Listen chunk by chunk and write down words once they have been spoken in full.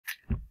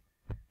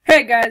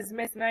Hey guys,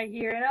 Mesa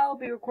here, and I'll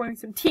be recording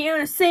some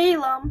Tiana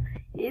Salem.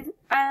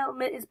 I'll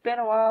admit it's been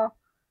a while.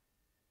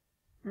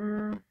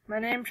 My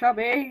name shall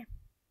be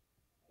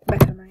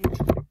Mesa Knight.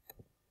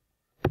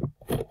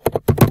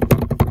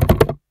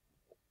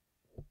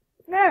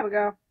 There we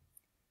go.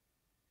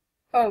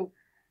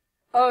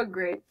 Oh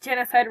great,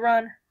 genocide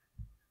run.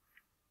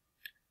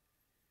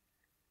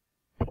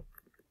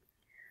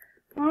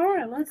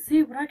 Alright, let's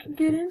see what I can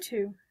get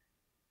into.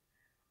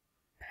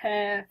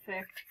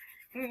 Perfect.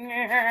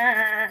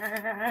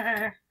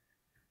 A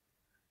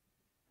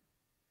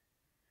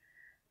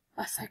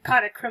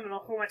psychotic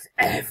criminal who wants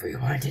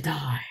everyone to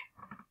die.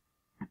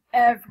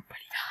 Everybody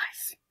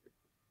dies.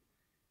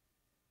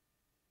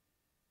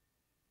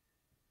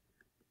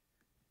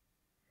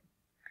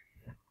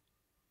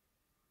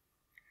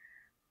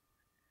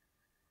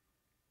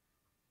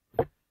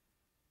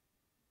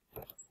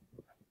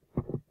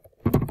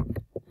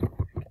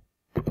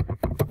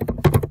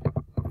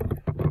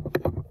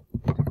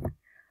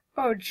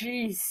 Oh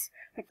jeez,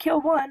 I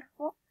killed one.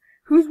 Well,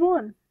 who's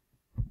one?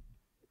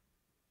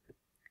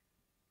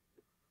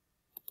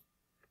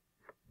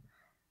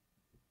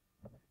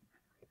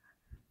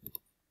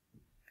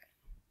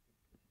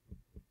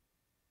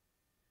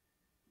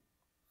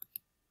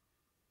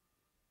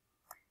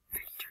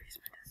 Victory is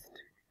my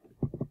destiny.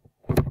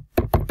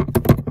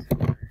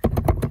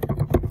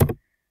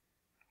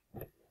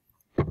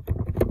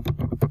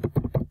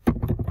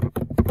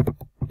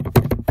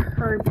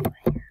 Kirby.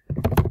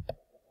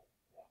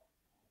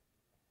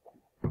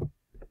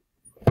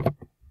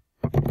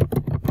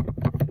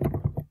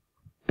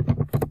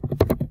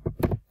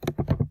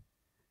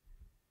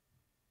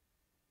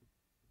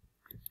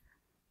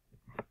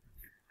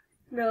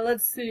 Now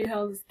let's see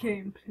how this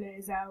game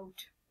plays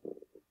out.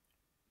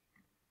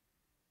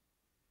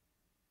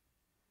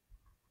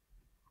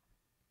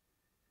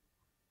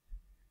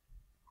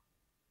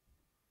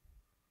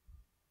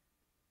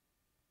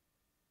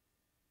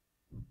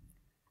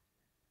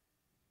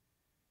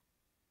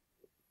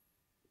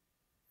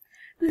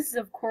 This is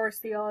of course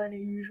the all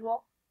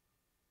unusual.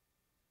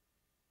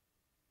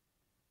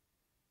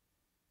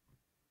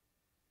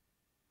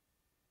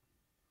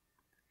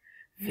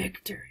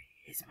 Victory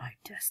is my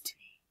destiny.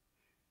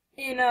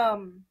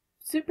 In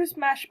Super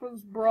Smash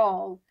Bros.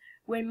 Brawl,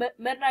 when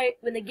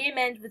the game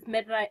ends with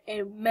Meta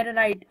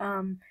Knight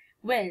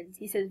wins,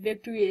 he says,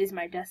 "Victory is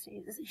my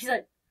destiny." He's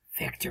like,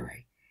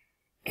 "Victory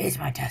is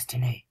my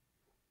destiny."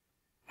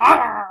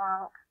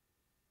 Ah!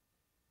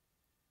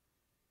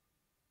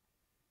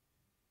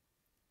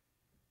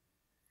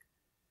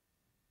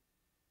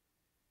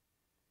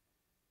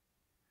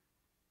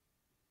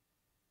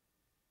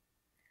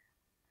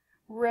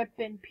 Rip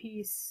in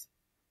peace.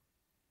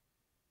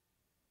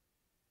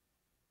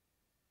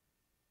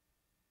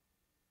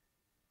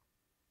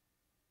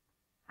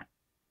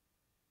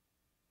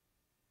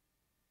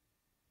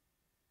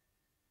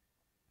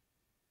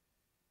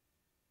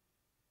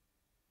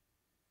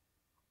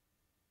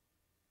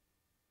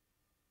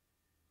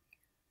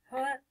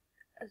 What?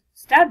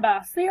 Stabbed by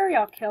a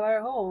serial killer?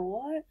 Oh,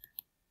 what?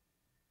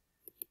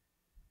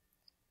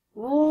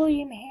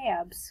 William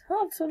Habs.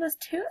 Oh, so there's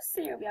two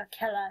serial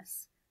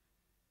killers.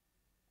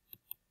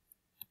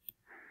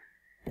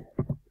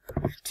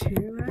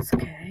 Two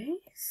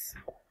SKs.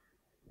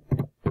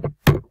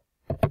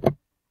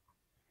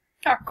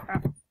 Oh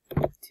crap.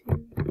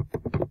 Two.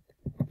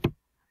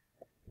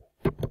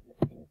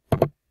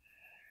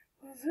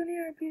 Was any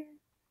RP?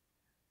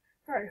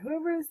 Alright,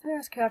 whoever is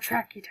there, I'll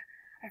track you down.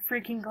 I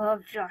freaking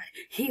love John.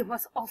 He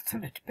was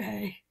ultimate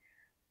bae.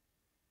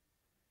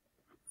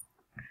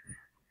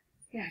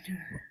 Yeah, dude.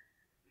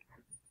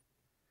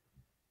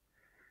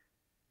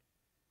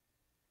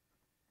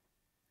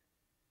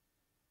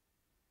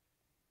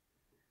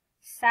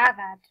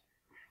 Savage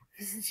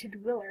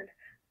visited Willard.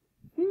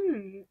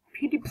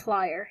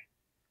 PewDiePlier.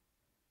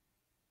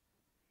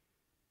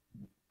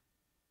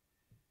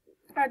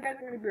 Alright guys,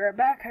 I'm gonna be right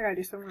back. I gotta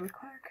do something really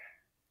quick.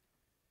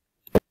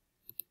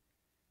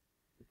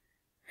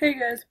 Hey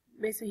guys,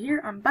 Mesa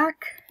here, I'm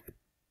back.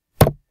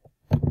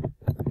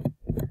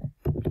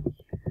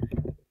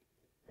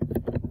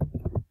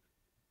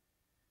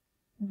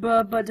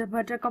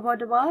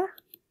 Ba-ba-da-ba-da-ba-da-ba.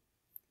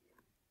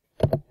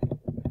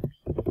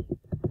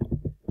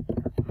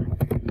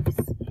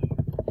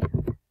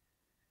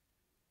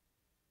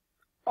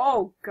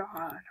 Oh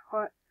god,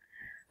 what?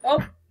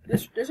 Oh,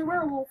 there's a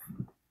werewolf.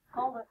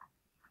 Called it.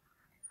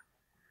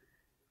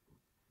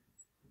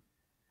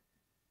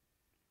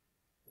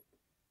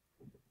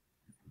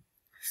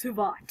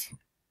 Suvat.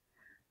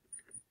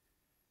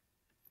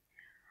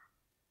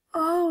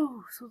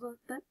 Oh, so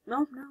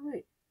no,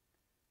 wait.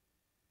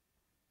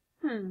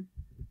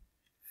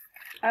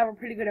 I have a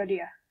pretty good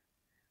idea.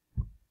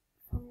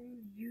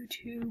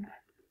 YouTube.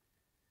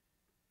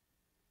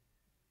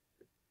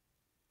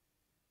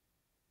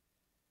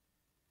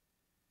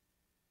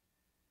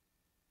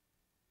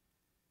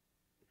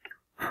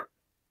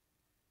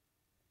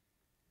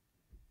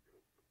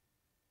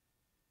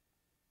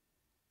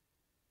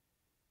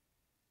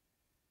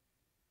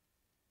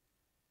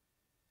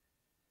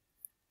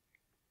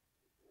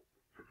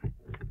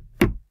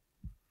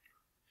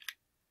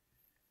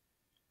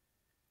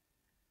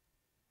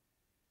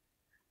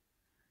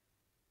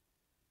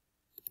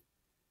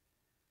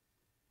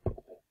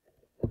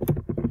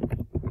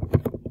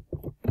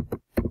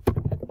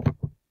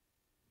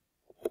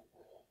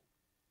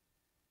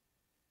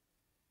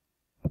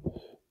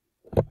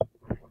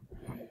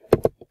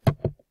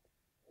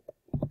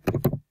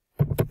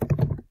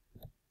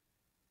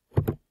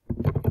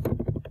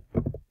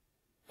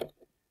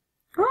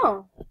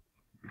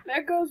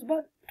 There goes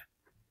about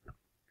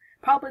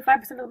probably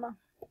 5% of the month.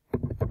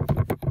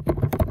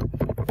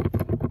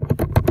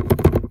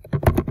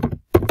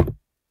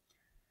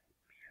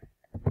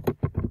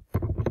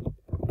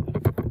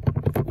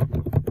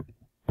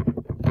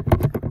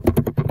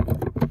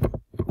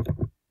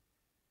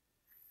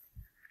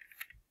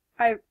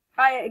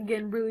 I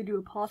again really do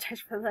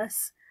apologize for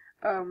this.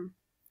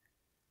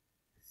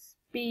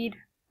 Speed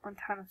on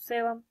Town of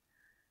Salem.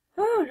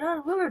 Oh,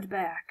 John Willard's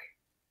back.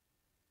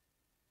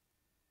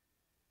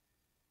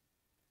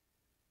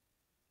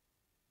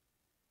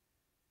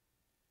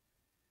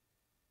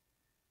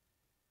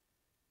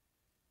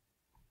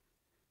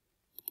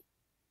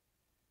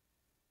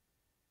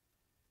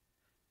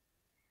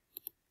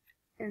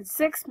 In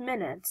 6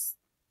 minutes,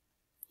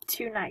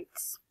 2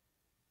 nights.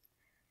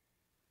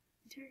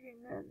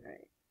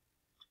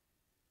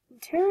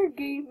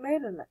 Interrogate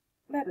Meta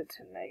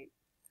tonight.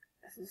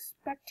 I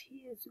suspect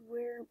he is a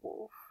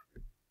werewolf.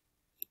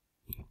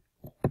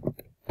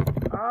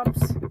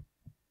 Hobbs.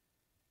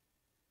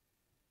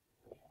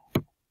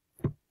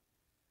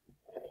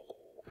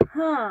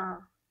 Huh.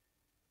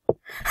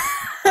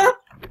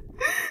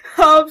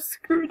 Hobbs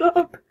screwed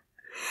up.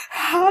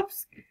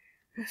 Hobbs.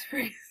 That's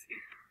crazy.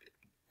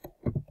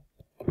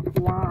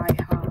 Why,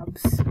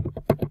 Hobbs?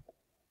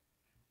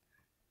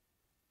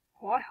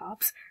 Why,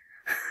 Hobbs?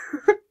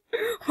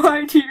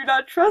 Why do you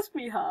not trust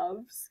me,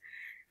 Hobbs?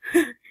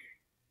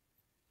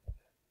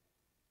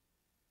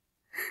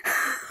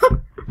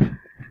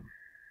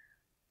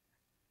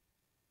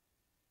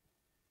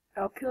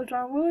 I'll kill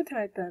John Willard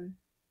tonight then.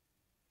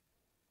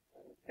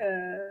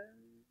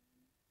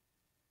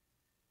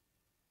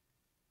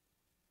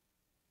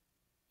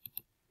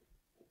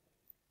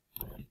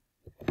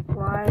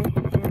 Why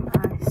am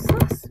I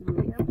sus,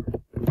 William?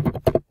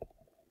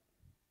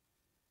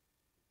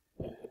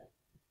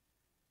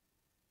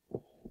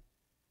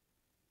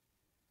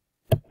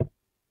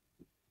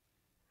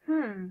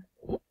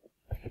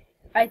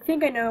 I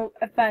think I know.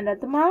 I found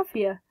out the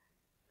Mafia.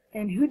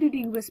 And who did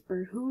he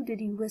whisper? Who did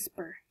he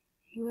whisper?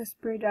 He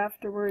whispered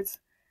afterwards,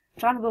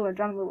 John Willard,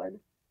 John Willard.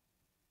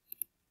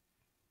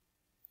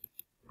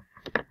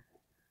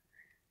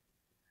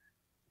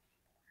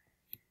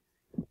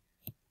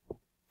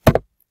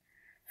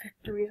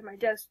 Victory is my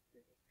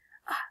destiny.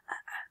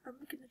 I'm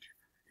looking at you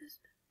from this.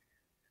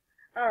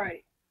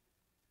 Alright.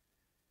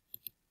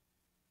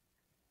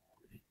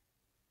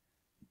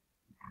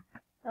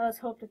 Now let's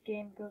hope the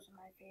game goes in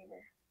my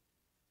favor.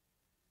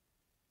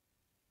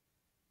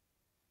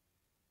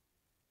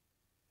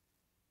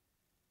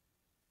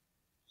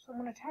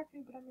 Someone attacked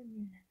me, but I'm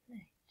immune at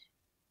night.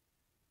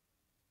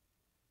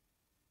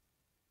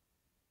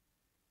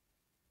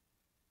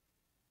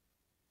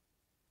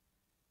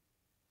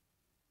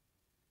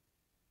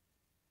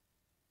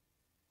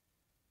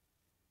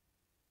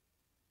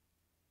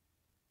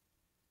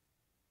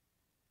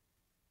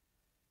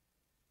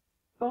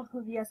 Both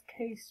of the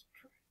SKs.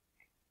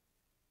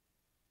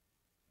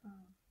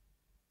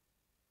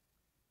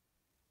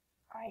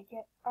 I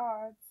get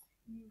odds,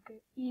 you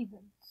get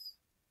evens.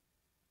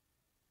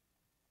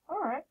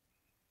 Alright.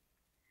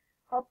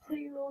 I'll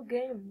play a little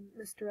game,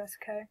 Mr.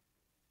 SK.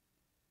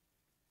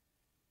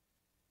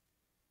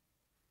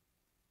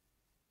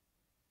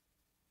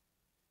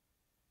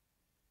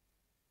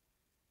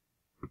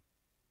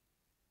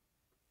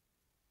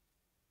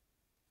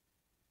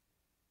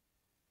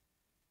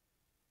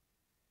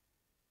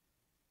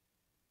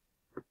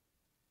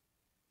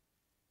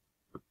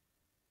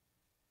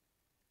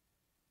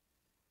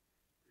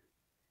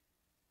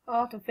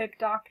 Oh, it's a fake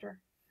doctor.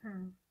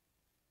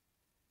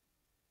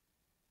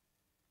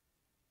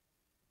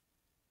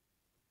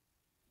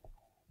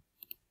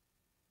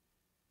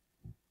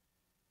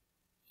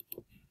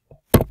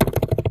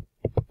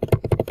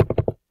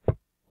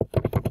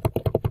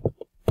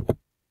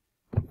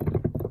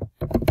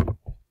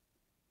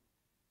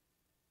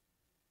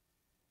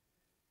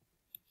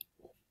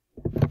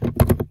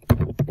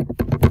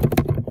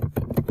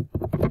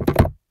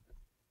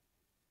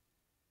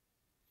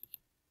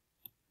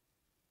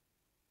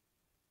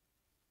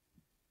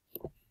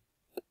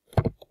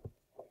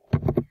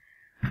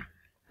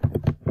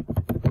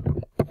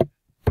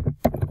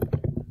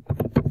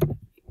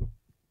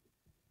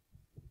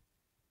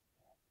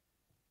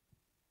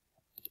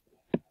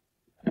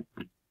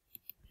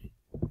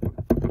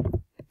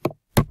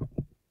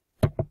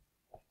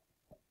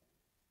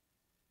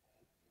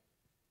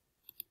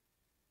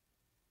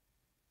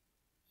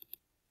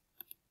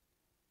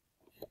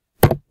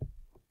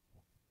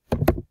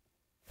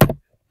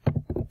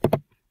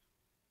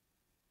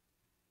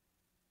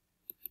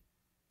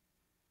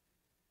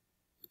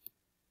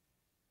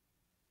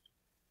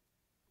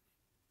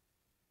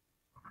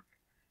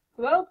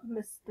 Well,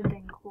 Mr.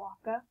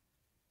 Dinkwalker,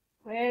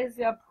 where's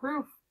your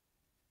proof?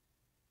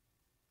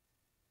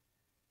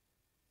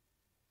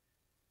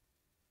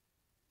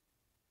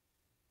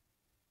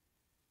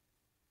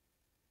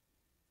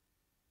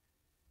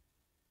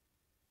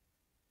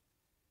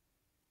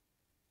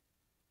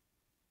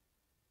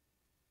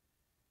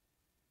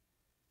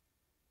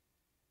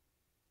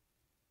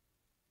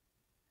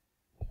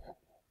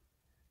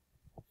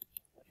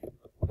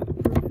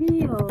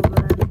 deal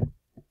then?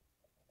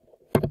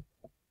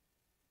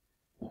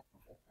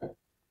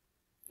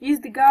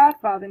 He's the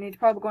Godfather, and he's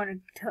probably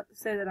going to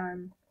say that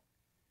I'm...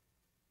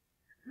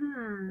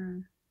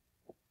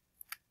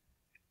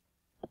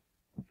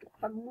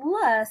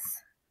 Unless...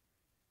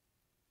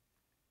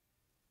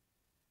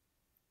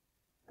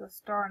 the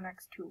star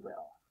next to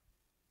Will.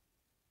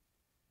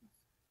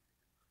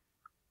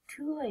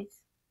 Too late.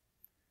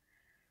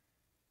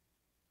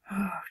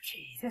 Oh,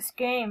 jeez, this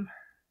game.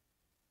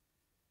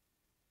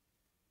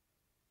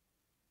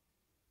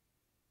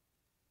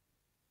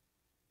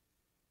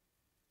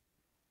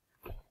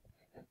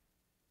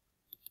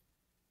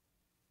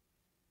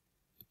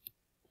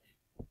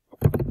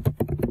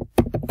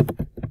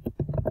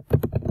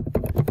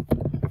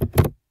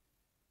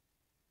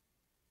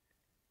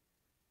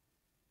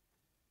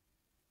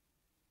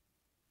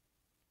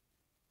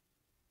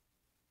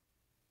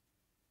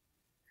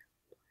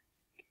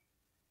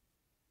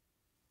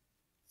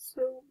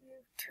 So we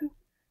have two.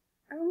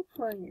 I'm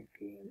playing a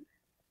game.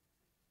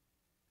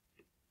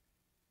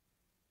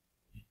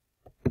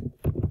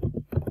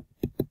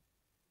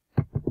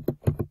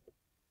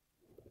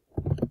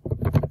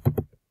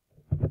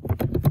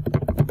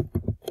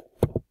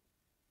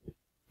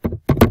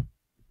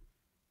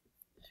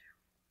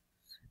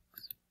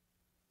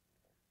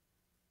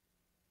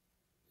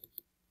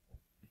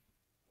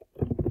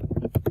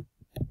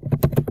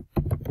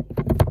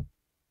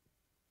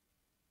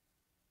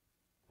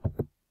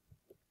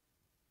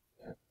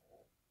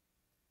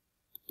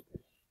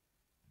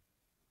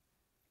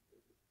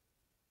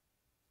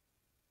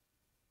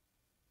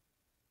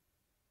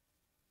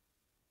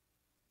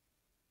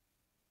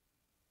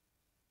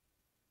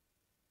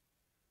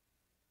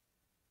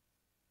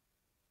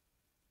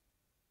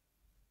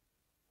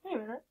 Wait a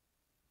minute.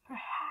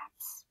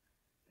 Perhaps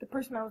the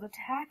person that was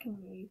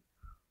attacking me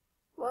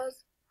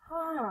was,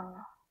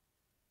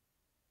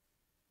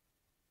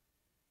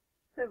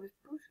 That was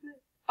Bruce Lee.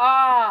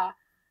 Ah!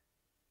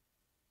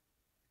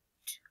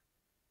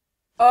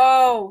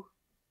 Oh!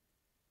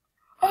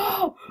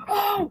 Oh!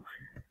 Oh!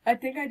 I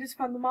think I just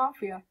found the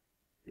Mafia.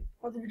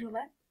 Or the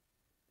Vigilante.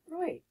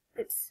 Wait,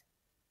 it's...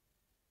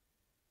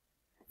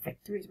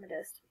 Victory is my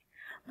destiny.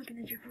 I'm looking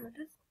at you from my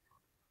destiny.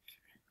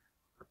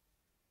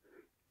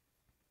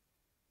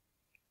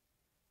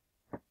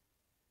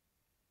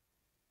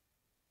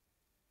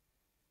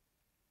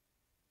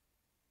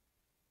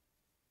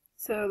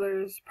 So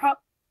there's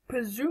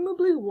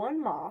presumably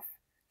one moth,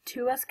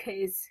 2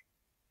 SKs,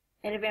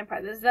 and a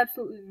vampire. There's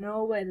absolutely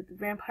no way that the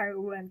vampire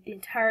will win the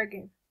entire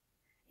game.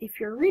 If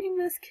you're reading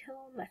this,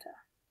 kill meta.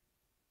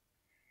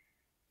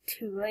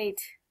 Too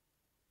late.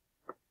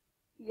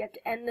 You have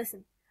to end this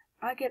and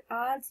I get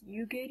odds,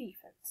 you get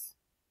evens.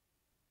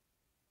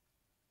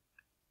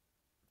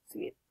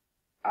 See,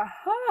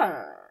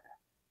 aha!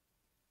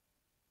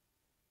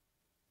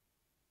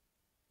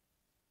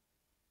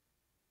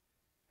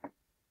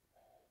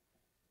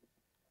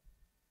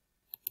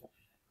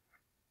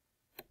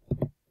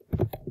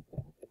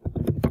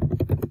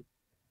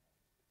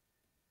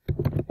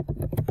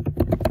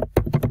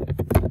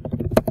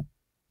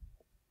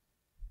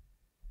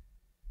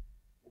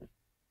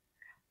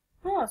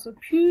 Oh, so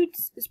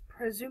Pewds is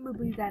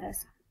presumably that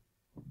as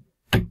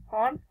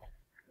on.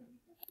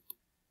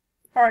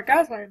 Alright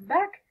guys, I'm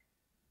back.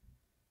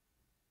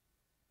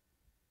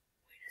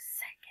 Wait a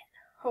second.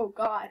 Oh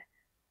god.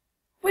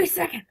 Wait a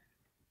second.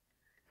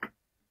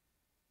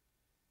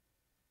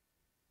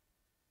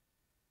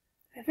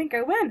 I think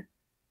I win.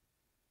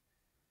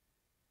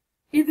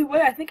 Either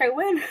way, I think I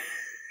win.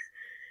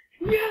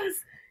 Yes!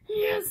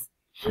 Yes!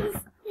 Yes!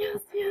 Yes!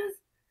 Yes!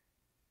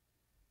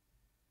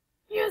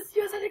 Yes,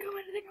 yes, I think I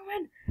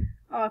win,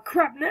 Oh,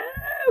 crap, no!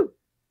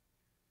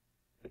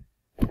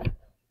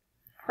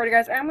 Alright,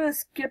 guys, I'm gonna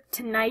skip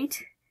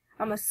tonight.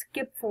 I'm gonna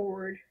skip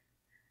forward.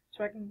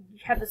 So I can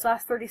have this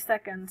last 30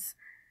 seconds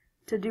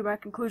to do my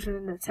conclusion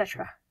and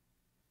etc.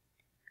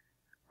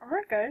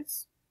 Alright,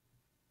 guys.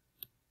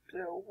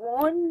 So,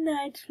 one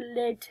night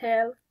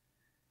later,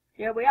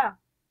 here we are.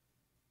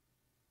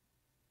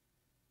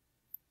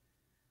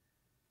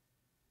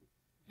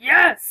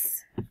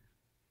 Yes!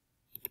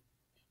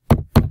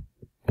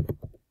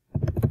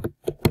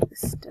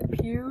 Mr.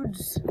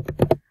 Pewds.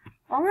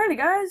 Alrighty,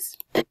 guys.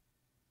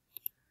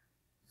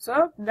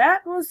 So,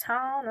 that was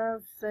Town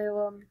of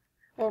Salem.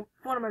 Well,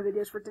 one of my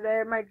videos for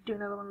today. I might do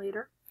another one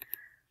later.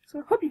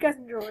 So, hope you guys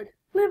enjoyed.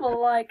 Leave a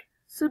like,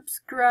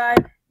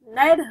 subscribe,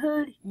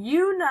 Knighthood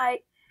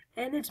Unite,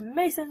 and it's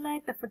Mesa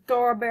Knight, the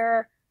Fedora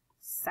Bearer,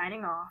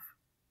 signing off.